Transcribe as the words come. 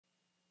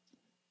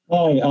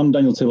Hi, I'm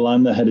Daniel Tibble.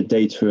 I'm the head of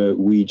data at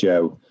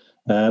Wejo.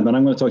 And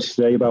I'm going to talk to you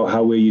today about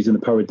how we're using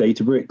the power of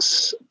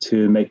Databricks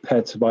to make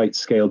petabyte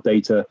scale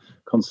data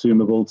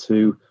consumable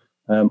to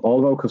all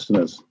of our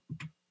customers.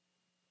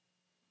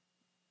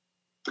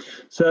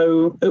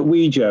 So at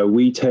Wejo,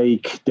 we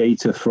take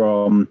data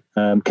from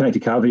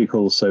connected car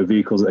vehicles, so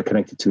vehicles that are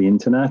connected to the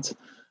internet.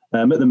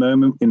 At the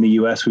moment in the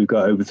US, we've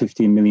got over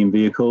 15 million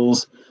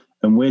vehicles,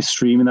 and we're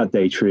streaming that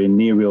data in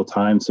near real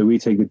time. So we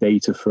take the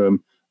data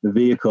from the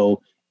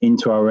vehicle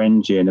into our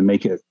engine and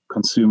make it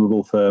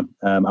consumable for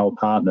our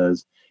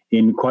partners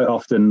in quite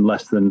often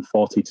less than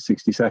 40 to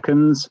 60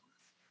 seconds.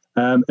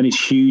 And it's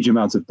huge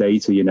amounts of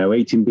data,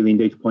 18 billion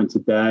data points a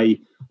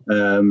day,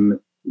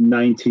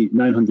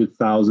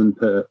 900,000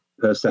 per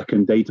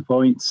second data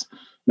points.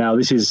 Now,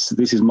 this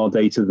is more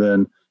data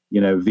than,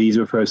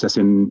 visa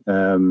processing.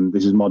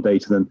 This is more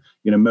data than,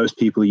 most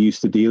people are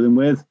used to dealing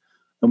with.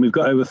 And we've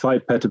got over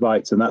 5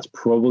 petabytes, and that's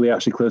probably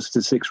actually closer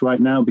to 6 right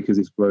now because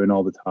it's growing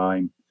all the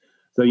time.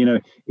 So,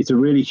 it's a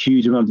really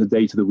huge amount of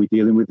data that we're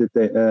dealing with at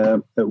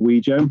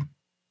Wejo.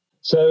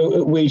 So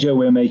at Wejo,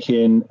 we're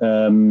making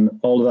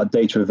all of that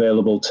data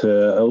available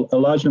to a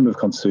large number of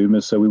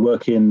consumers. So we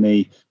work in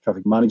the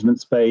traffic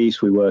management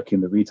space, we work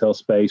in the retail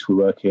space, we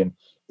work in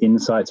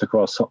insights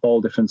across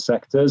all different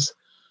sectors.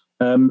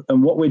 And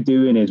what we're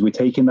doing is we're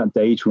taking that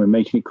data and we're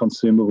making it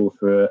consumable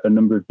for a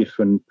number of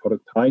different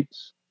product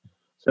types.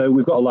 So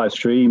we've got a live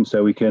stream,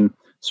 so we can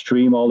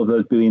stream all of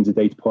those billions of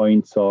data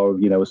points or,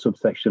 a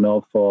subsection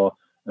of for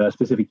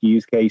specific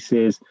use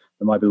cases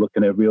that might be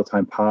looking at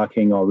real-time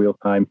parking or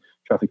real-time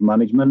traffic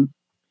management.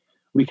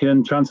 We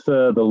can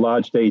transfer the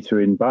large data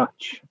in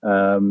batch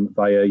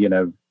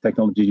via,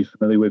 technology you're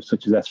familiar with,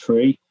 such as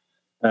S3.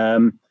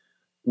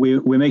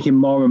 We're making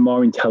more and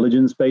more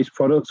intelligence-based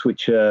products,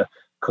 which are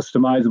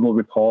customizable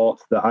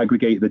reports that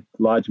aggregate the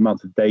large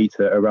amounts of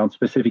data around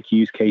specific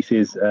use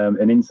cases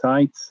and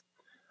insights.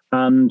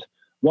 And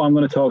what I'm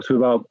going to talk to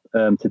you about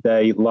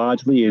today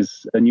largely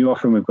is a new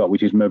offering we've got,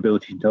 which is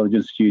Mobility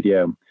Intelligence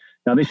Studio.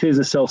 Now, this is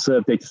a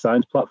self-serve data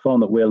science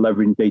platform that we're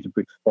leveraging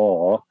Databricks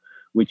for,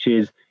 which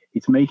is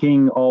it's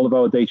making all of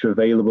our data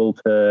available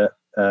to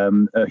a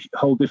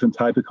whole different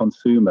type of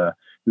consumer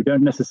who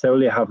don't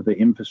necessarily have the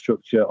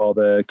infrastructure or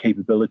the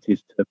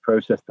capabilities to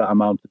process that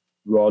amount of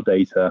raw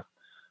data.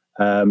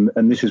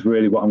 And this is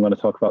really what I'm going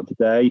to talk about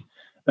today.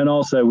 And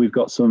also, we've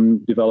got some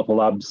developer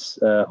labs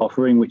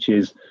offering, which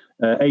is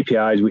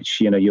APIs, which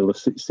you'll have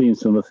seen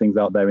some of the things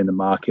out there in the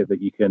market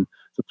that you can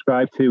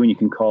subscribe to and you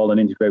can call and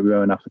integrate with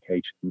your own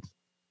applications.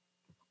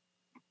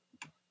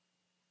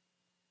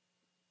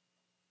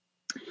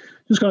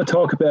 Just going to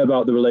talk a bit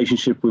about the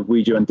relationship with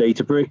Wejo and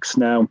Databricks.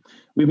 Now,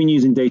 we've been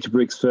using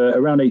Databricks for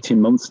around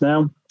 18 months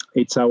now.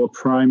 It's our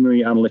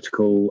primary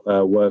analytical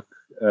our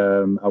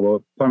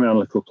primary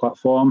analytical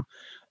platform.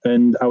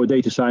 And our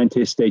data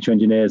scientists, data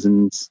engineers,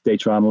 and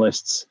data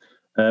analysts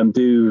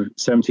do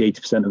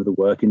 70-80% of the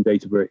work in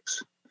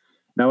Databricks.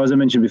 Now, as I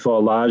mentioned before, a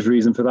large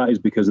reason for that is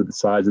because of the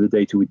size of the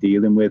data we're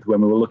dealing with.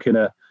 When we were looking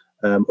at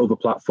other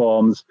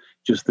platforms,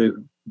 just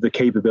the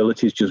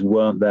capabilities just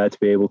weren't there to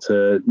be able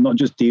to not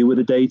just deal with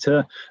the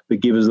data,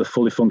 but give us a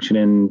fully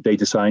functioning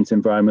data science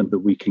environment that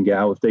we can get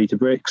out of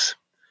Databricks.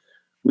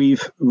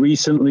 We've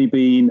recently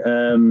been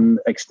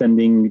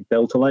extending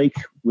Delta Lake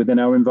within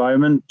our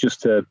environment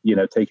just to,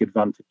 take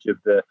advantage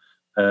of the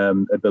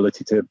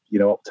ability to,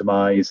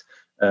 optimize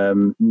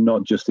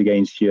not just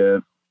against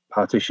your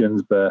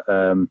partitions, but,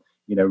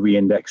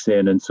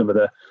 re-indexing and some of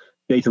the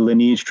data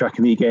lineage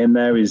tracking that you get in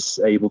there is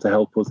able to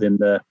help us in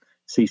the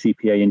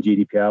CCPA and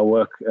GDPR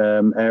work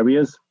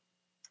areas.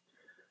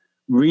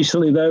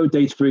 Recently, though,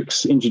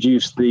 Databricks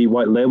introduced the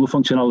white label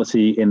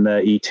functionality in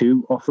their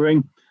E2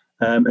 offering.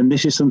 And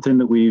this is something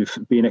that we've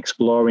been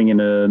exploring in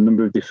a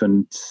number of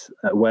different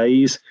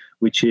ways,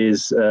 which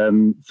is,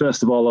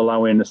 first of all,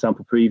 allowing a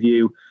sample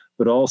preview,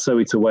 but also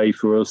it's a way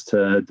for us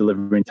to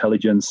deliver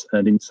intelligence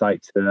and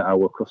insight to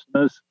our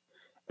customers.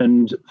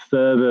 And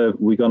further,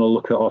 we're going to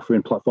look at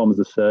offering platform as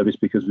a service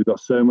because we've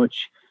got so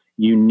much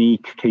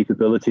unique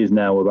capabilities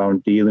now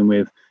around dealing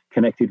with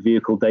connected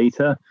vehicle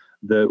data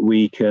that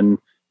we can,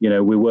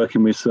 we're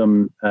working with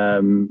some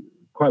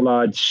quite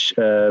large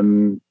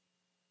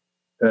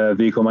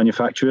vehicle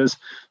manufacturers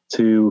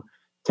to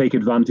take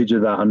advantage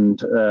of that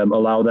and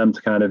allow them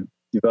to kind of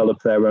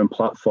develop their own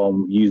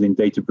platform using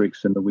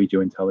Databricks and the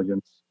Wejo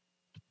intelligence.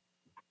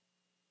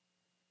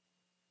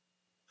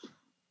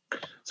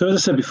 So as I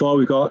said before,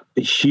 we've got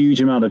a huge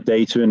amount of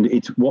data, and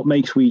it's what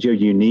makes Wejo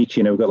unique.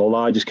 We've got the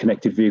largest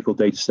connected vehicle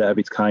data set of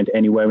its kind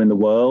anywhere in the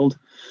world,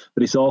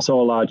 but it's also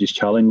our largest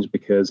challenge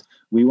because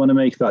we want to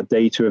make that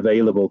data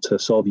available to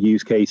solve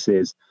use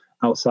cases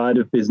outside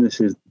of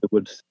businesses that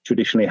would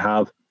traditionally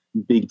have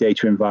big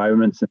data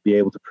environments and be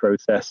able to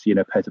process,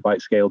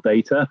 petabyte scale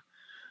data.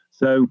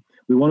 So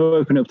we want to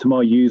open up to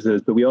more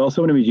users, but we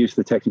also want to reduce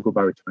the technical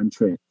barrier to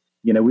entry.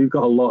 We've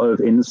got a lot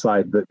of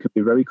insight that could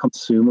be very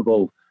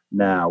consumable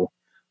now.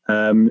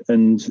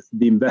 And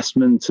the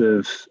investment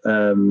of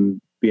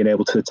being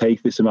able to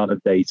take this amount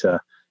of data,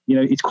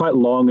 it's quite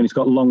long and it's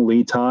got long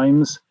lead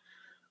times.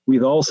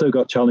 we've also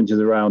got challenges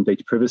around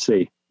data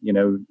privacy.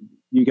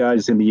 You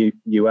guys in the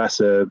US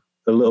are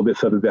a little bit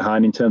further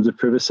behind in terms of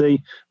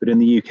privacy, but in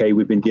the UK,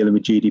 we've been dealing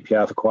with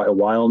GDPR for quite a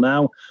while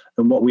now.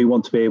 And what we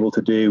want to be able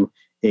to do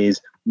is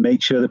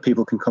make sure that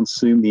people can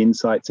consume the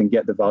insights and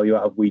get the value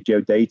out of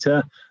Wejo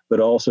data,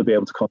 but also be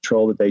able to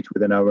control the data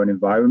within our own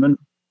environment.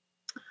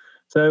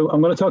 So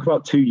I'm going to talk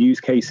about 2 use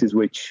cases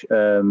which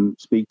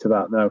speak to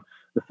that. Now,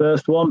 the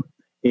first one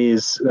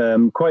is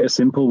quite a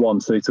simple one.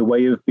 So it's a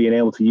way of being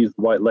able to use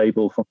the white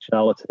label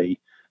functionality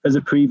as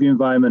a preview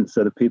environment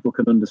so that people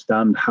can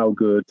understand how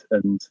good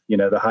and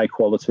the high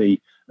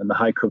quality and the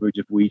high coverage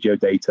of Wejo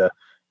data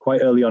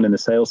quite early on in the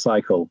sales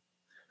cycle.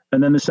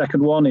 And then the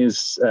second one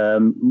is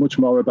much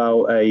more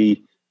about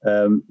a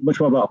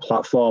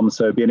platform.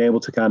 So being able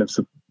to kind of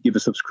give a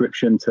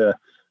subscription to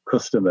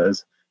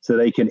customers so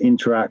they can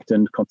interact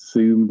and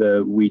consume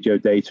the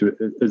Wejo data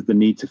as the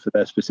need for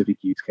their specific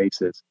use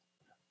cases.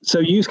 So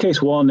use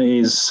case 1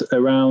 is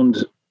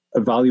around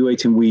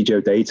evaluating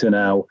Wejo data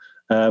now.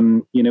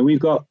 We've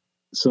got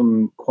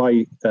some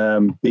quite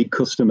big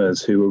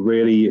customers who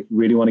really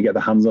want to get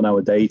their hands on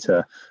our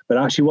data. But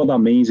actually what that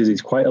means is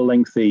it's quite a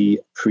lengthy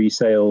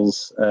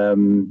pre-sales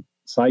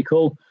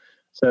cycle.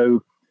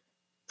 So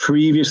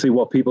previously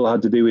what people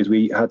had to do is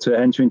we had to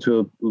enter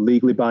into a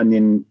legally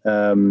binding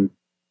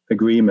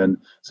agreement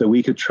so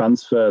we could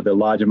transfer the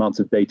large amounts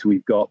of data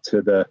we've got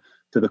to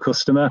the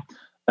customer.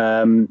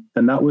 And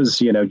that was,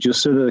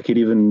 just so that they could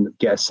even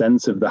get a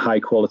sense of the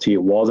high quality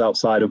it was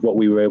outside of what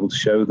we were able to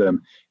show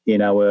them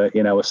in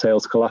our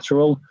sales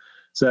collateral.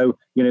 So,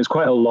 it's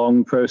quite a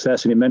long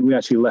process, and it meant we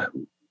actually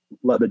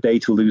let the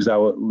data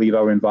leave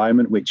our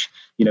environment, which,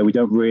 we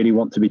don't really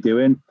want to be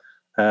doing.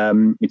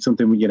 It's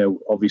something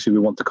obviously we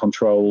want to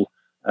control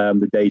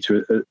the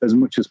data as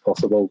much as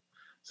possible.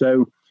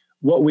 So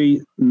what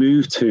we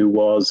moved to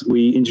was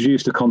we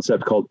introduced a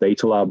concept called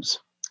Datalabs.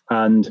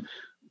 And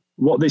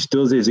what this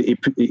does is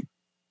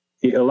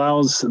it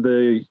allows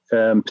the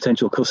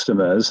potential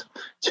customers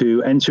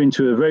to enter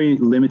into a very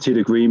limited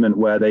agreement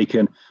where they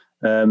can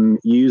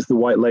use the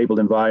white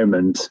label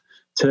environment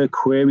to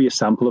query a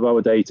sample of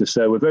our data.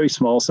 So a very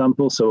small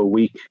sample, so a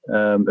week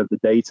of the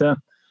data.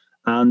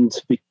 And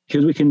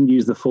because we can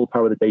use the full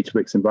power of the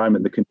Databricks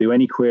environment, they can do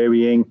any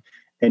querying,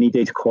 any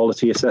data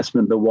quality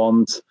assessment they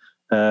want,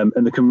 and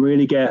they can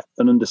really get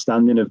an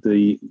understanding of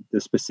the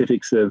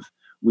specifics of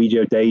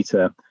Wejo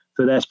data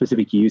for their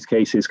specific use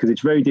cases, because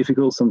it's very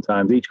difficult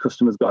sometimes. Each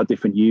customer's got a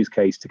different use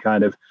case to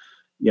kind of,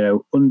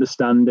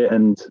 understand it.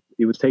 And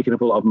it was taking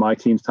up a lot of my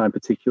team's time,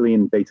 particularly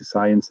in data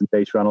science and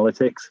data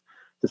analytics,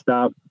 to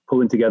start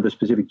pulling together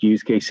specific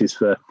use cases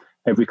for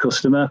every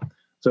customer.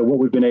 So what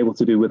we've been able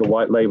to do with a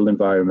white label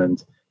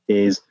environment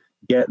is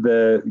get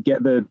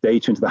the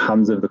data into the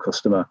hands of the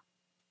customer.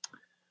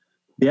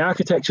 The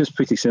architecture is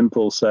pretty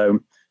simple. So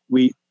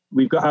we've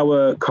got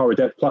our core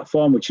adept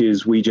platform, which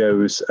is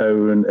Wejo's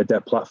own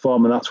adept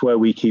platform, and that's where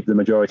we keep the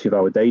majority of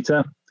our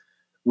data.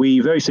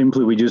 We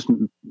just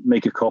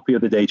make a copy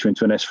of the data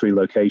into an S3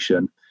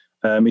 location.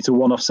 It's a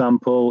one-off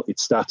sample,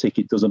 it's static,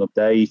 it doesn't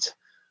update.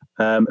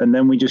 And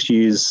then we just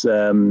use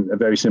a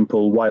very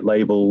simple white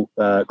label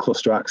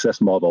cluster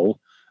access model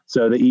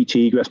so that each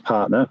egress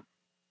partner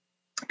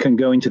can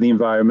go into the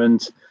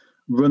environment,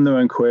 run their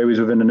own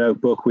queries within a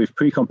notebook. We've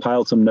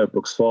pre-compiled some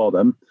notebooks for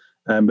them,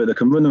 but they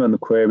can run their own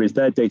queries.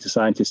 Their data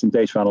scientists and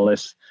data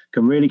analysts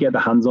can really get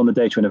their hands on the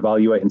data and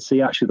evaluate and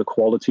see actually the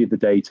quality of the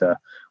data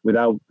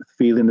without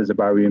feeling there's a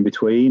barrier in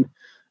between.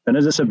 And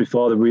as I said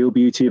before, the real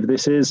beauty of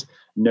this is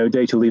no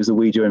data leaves the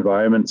Wejo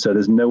environment. So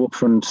there's no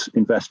upfront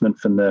investment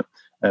from the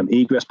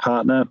egress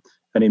partner,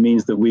 and it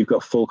means that we've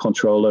got full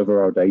control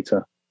over our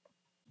data.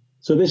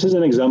 So this is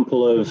an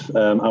example of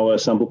our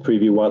sample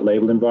preview white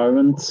label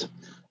environment.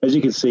 As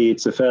you can see,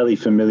 it's a fairly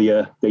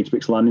familiar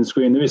Databricks landing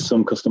screen. There is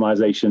some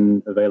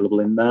customization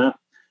available in there.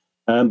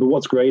 But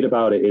what's great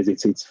about it is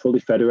it's fully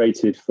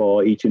federated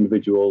for each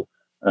individual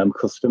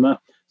customer.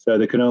 So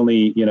they can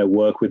only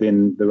work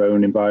within their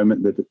own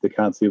environment. They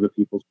can't see other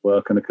people's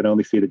work, and they can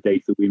only see the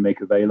data that we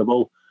make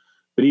available.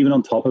 But even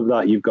on top of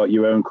that, you've got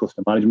your own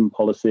custom management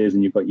policies,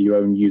 and you've got your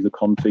own user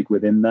config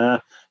within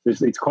there.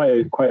 So it's quite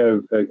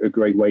a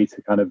great way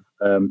to kind of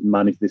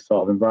manage this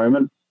sort of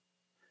environment.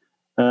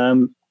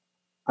 And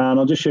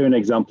I'll just show you an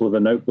example of a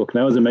notebook.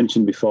 Now, as I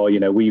mentioned before,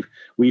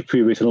 we've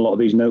pre-written a lot of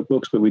these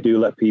notebooks, but we do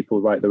let people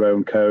write their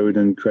own code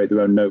and create their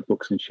own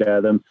notebooks and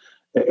share them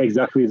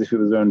exactly as if it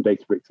was their own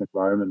Databricks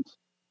environment.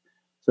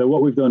 So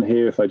what we've done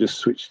here, if I just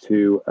switch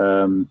to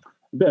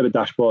a bit of a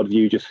dashboard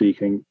view, just so you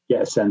can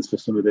get a sense for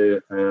some of the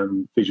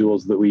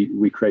visuals that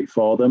we create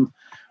for them.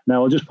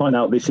 Now, I'll just point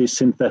out this is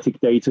synthetic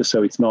data,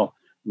 so it's not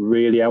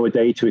really our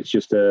data. It's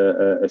just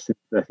a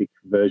synthetic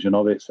version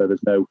of it. So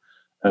there's no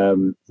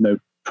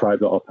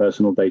private or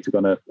personal data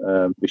going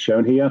to be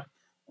shown here.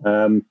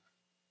 And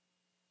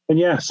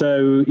yeah,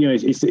 so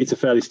it's a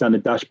fairly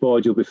standard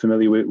dashboard. You'll be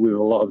familiar with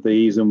a lot of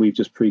these, and we've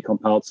just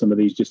pre-compiled some of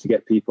these just to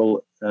get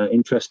people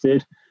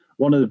interested.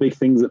 One of the big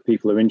things that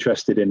people are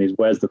interested in is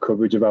where's the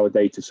coverage of our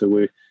data. So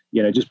we're,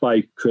 just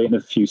by creating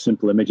a few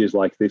simple images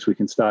like this, we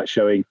can start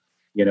showing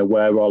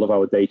where all of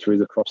our data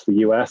is across the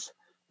US.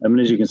 And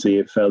as you can see,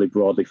 it fairly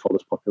broadly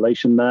follows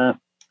population there.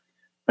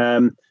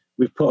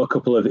 We've put a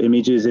couple of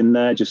images in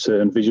there, just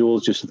certain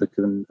visuals, just so they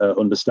can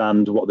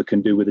understand what they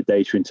can do with the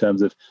data in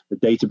terms of the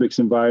Databricks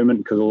environment,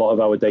 because a lot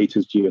of our data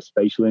is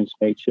geospatial in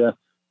nature,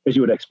 as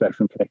you would expect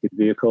from connected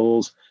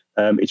vehicles.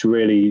 It's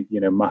really,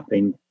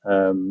 mapping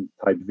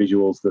type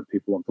visuals that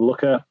people want to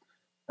look at.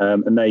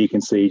 And there you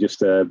can see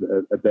just a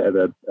bit of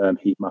a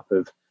heat map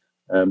of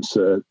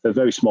so a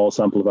very small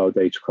sample of our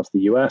data across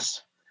the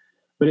US.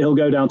 But it'll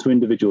go down to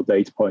individual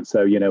data points.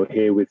 So,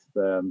 here with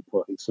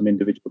some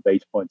individual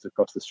data points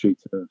across the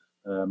streets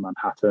of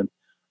Manhattan,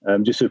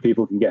 just so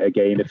people can get,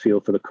 again, a feel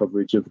for the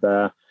coverage of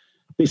there.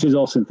 This is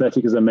all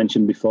synthetic, as I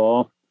mentioned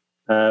before.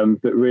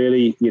 But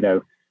really,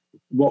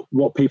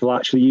 what people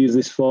actually use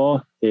this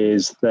for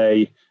is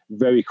they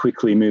very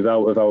quickly move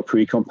out of our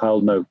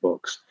pre-compiled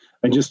notebooks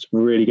and just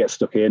really get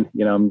stuck in.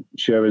 I'm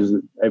sure as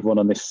everyone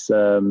on this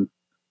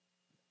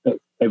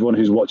everyone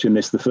who's watching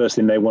this, the first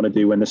thing they want to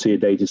do when they see a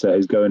data set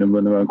is go in and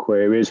run their own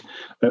queries.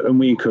 And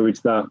we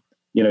encourage that.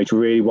 It's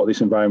really what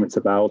this environment's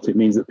about. It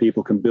means that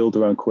people can build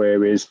their own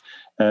queries,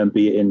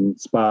 be it in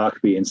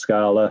Spark, be it in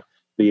Scala,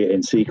 be it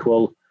in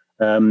SQL.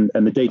 And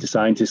the data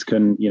scientists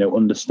can,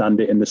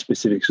 understand it in the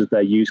specifics of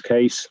their use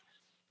case,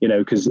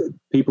 because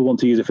people want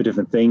to use it for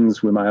different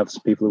things. We might have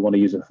some people who want to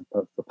use it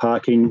for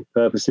parking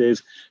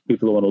purposes,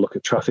 people who want to look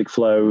at traffic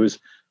flows,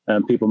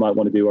 people might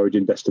want to do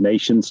origin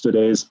destination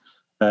studies.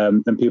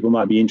 And people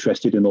might be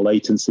interested in the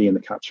latency and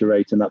the capture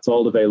rate, and that's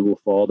all available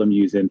for them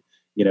using,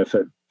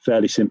 for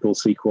fairly simple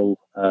SQL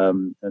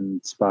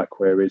and Spark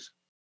queries.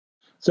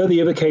 So the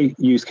other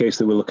use case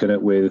that we're looking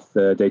at with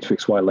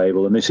Databricks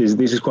Whitelabel, and this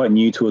is quite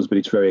new to us, but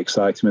it's very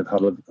exciting. We've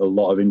had a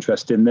lot of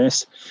interest in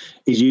this,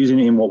 is using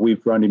it in what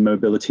we've branded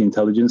Mobility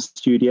Intelligence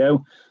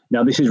Studio.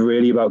 Now, this is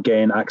really about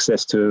getting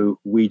access to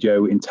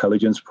Wejo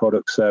intelligence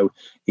products. So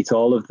it's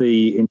all of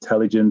the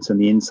intelligence and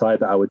the insight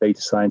that our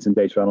data science and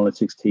data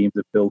analytics teams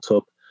have built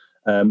up.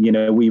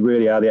 We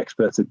really are the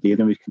experts at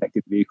dealing with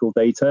connected vehicle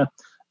data,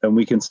 and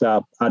we can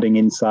start adding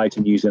insight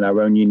and using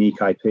our own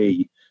unique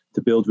IP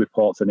to build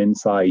reports and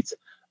insight.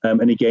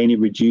 And again, it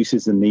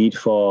reduces the need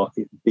for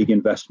big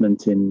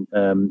investment in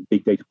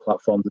big data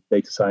platforms and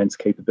data science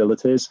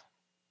capabilities.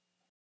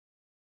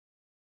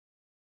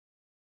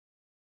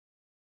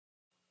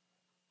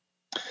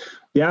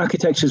 The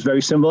architecture is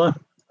very similar.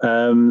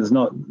 There's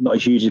not a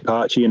huge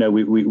departure.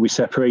 We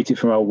separate it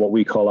from what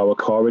we call our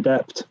core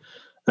adept,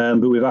 but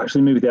we've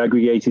actually moved the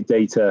aggregated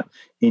data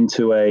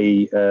into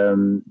a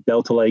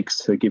Delta Lakes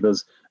to give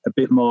us a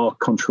bit more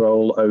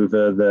control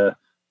over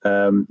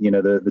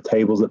the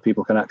tables that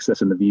people can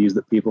access and the views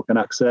that people can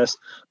access.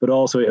 But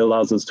also it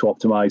allows us to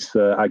optimize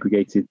for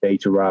aggregated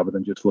data rather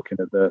than just looking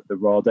at the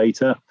raw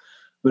data.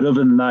 But other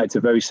than that, it's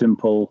a very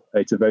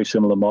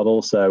similar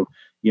model. So,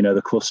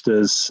 the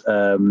clusters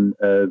are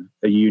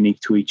unique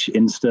to each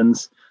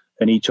instance,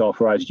 and each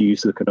authorized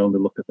user can only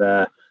look at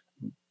their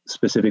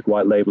specific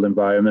white label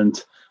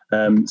environment.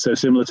 So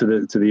similar to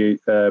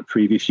the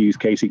previous use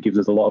case, it gives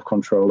us a lot of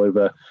control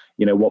over,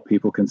 what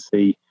people can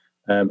see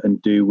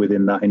and do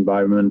within that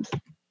environment.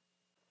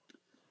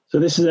 So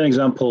this is an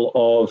example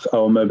of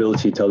our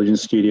Mobility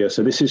Intelligence Studio.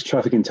 So this is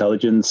traffic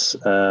intelligence,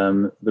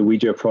 the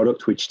Wejo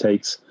product, which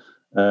takes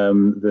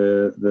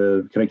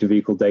the connected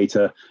vehicle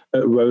data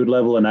at road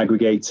level and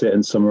aggregates it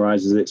and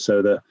summarizes it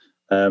so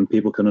that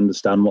people can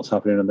understand what's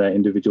happening on their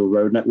individual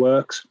road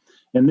networks.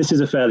 And this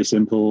is a fairly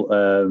simple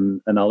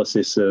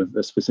analysis of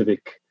a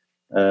specific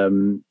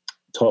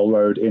toll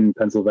road in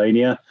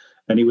Pennsylvania.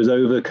 And it was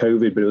over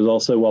COVID, but it was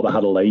also while they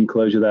had a lane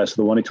closure there.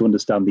 So they wanted to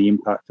understand the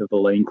impact of the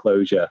lane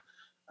closure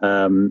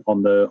on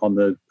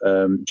the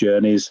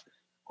journeys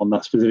on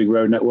that specific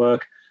road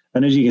network.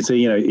 And as you can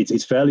see,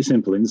 it's fairly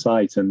simple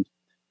insight, and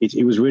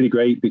it was really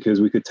great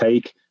because we could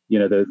take,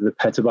 the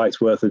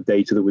petabytes worth of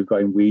data that we've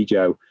got in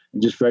Wejo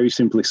and just very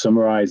simply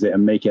summarize it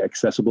and make it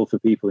accessible for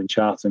people in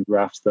charts and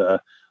graphs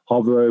that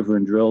hover over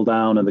and drill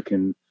down, and they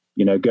can,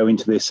 go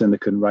into this and they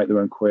can write their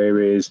own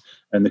queries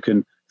and they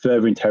can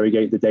further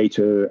interrogate the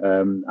data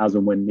as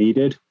and when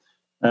needed.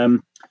 But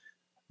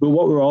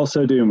what we're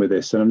also doing with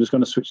this, and I'm just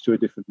going to switch to a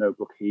different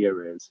notebook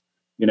here, is,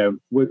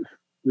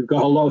 we've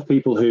got a lot of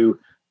people who,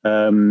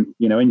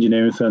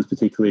 engineering firms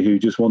particularly, who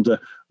just want to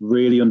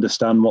really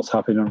understand what's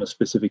happening on a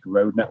specific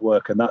road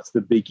network. And that's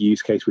the big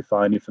use case we're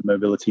finding for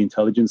Mobility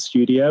Intelligence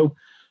Studio.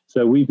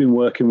 So we've been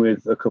working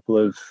with a couple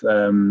of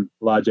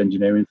large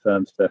engineering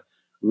firms to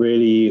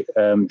really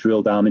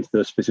drill down into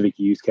those specific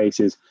use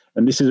cases.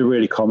 And this is a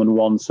really common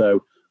one.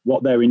 So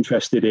what they're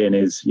interested in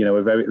is,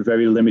 a very,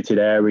 very limited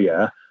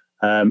area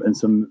and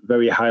some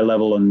very high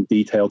level and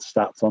detailed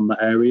stats on the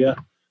area.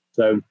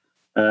 So,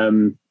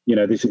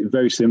 this is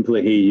very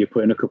simply here. You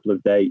put in a couple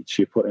of dates,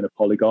 you put in a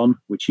polygon,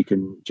 which you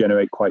can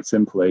generate quite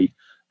simply,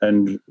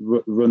 and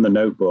run the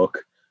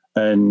notebook,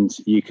 and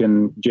you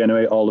can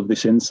generate all of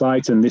this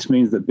insight. And this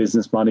means that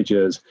business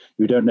managers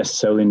who don't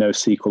necessarily know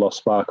SQL or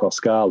Spark or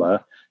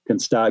Scala can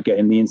start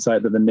getting the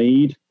insight that they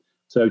need.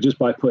 So just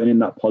by putting in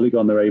that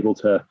polygon, they're able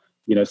to,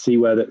 see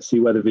where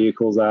the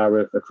vehicles are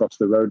across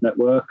the road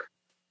network.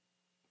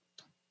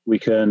 We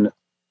can,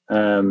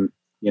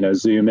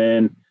 zoom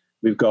in.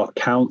 We've got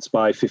counts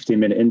by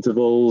 15-minute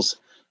intervals.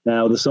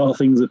 Now, the sort of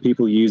things that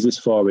people use this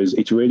for is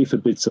it's really for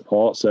bid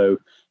support. So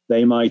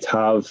they might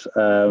have,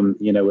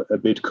 a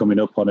bid coming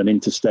up on an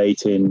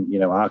interstate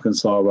in,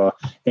 Arkansas or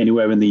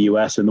anywhere in the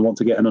US, and they want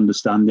to get an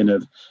understanding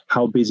of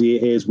how busy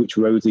it is, which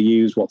roads are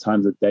used, what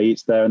times of day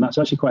it's there. And that's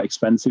actually quite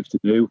expensive to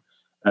do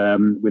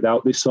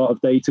without this sort of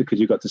data, because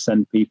you've got to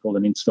send people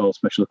and install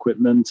special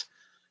equipment.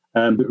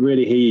 But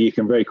really here you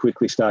can very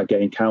quickly start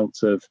getting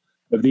counts of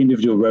the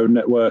individual road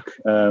network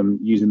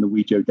using the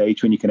Wejo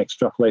data, and you can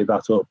extrapolate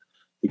that up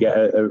to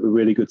get a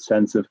really good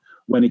sense of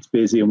when it's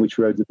busy and which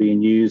roads are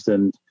being used.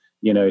 And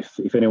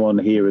if anyone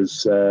here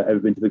has ever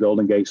been to the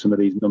Golden Gate, some of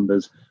these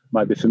numbers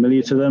might be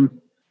familiar to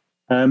them.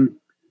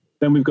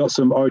 Then we've got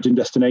some origin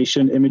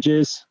destination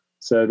images.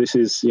 So this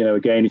is,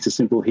 again, it's a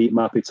simple heat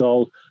map. It's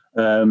all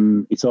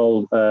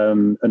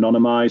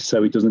anonymized,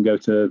 so it doesn't go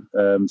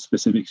to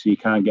specifics, so you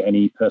can't get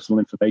any personal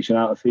information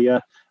out of here.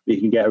 But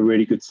you can get a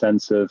really good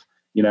sense of,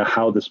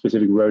 how the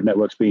specific road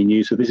network's being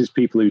used. So this is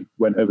people who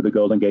went over the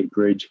Golden Gate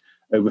Bridge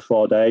over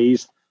 4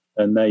 days.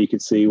 And there you can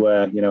see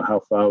where, how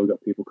far we've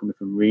got people coming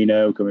from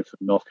Reno, coming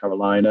from North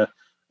Carolina.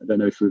 I don't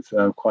know if we've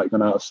quite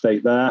gone out of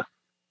state there.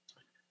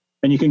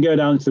 And you can go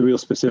down to the real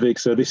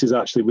specifics. So this is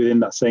actually within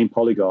that same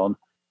polygon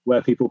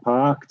where people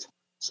parked.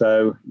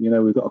 So,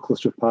 we've got a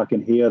cluster of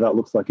parking here. That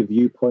looks like a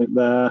viewpoint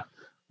there.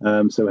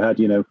 So we had,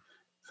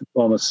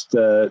 almost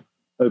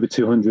over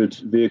 200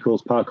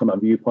 vehicles parked on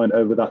that viewpoint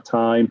over that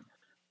time.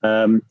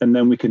 And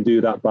then we can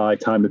do that by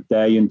time of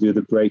day and do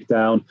the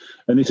breakdown.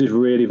 And this is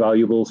really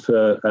valuable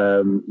for,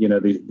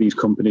 these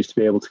companies to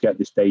be able to get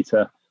this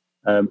data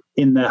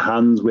in their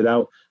hands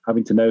without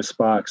having to know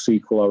Spark,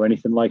 SQL, or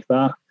anything like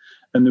that.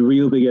 And the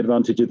real big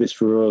advantage of this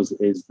for us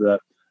is that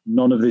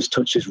none of this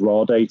touches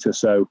raw data.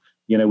 So,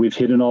 we've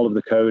hidden all of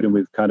the code, and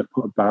we've kind of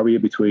put a barrier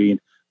between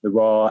the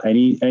raw,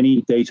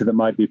 any data that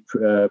might be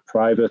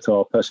private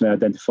or personally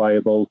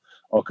identifiable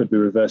or could be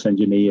reverse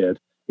engineered.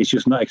 It's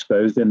just not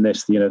exposed in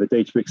this. The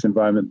Databricks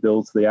environment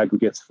builds the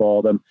aggregates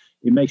for them.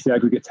 It makes the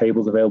aggregate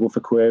tables available for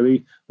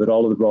query, but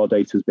all of the raw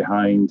data is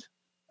behind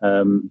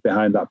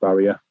that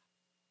barrier.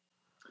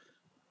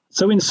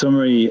 So in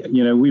summary,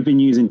 we've been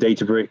using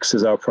Databricks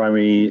as our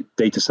primary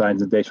data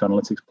science and data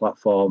analytics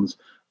platforms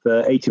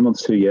for 18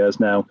 months, 2 years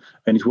now,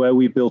 and it's where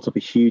we built up a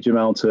huge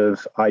amount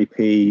of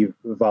IP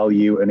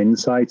value and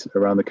insight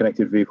around the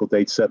connected vehicle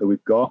data set that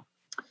we've got.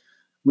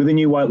 With the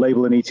new white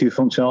label and E2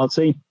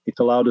 functionality, it's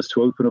allowed us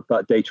to open up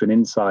that data and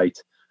insight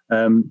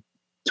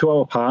to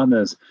our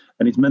partners,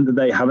 and it's meant that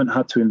they haven't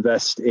had to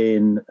invest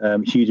in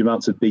huge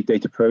amounts of big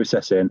data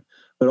processing,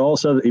 but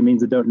also it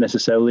means they don't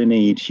necessarily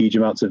need huge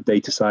amounts of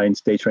data science,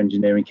 data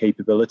engineering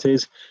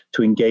capabilities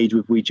to engage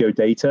with Wejo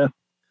data.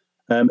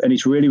 And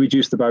it's really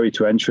reduced the barrier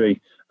to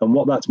entry. And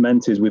what that's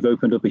meant is we've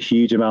opened up a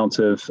huge amount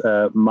of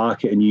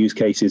market and use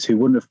cases who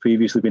wouldn't have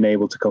previously been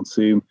able to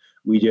consume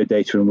Wejo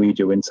data and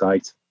Wejo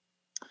insight.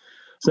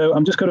 So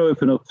I'm just going to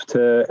open up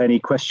to any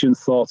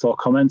questions, thoughts, or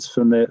comments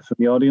from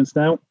the audience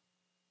now.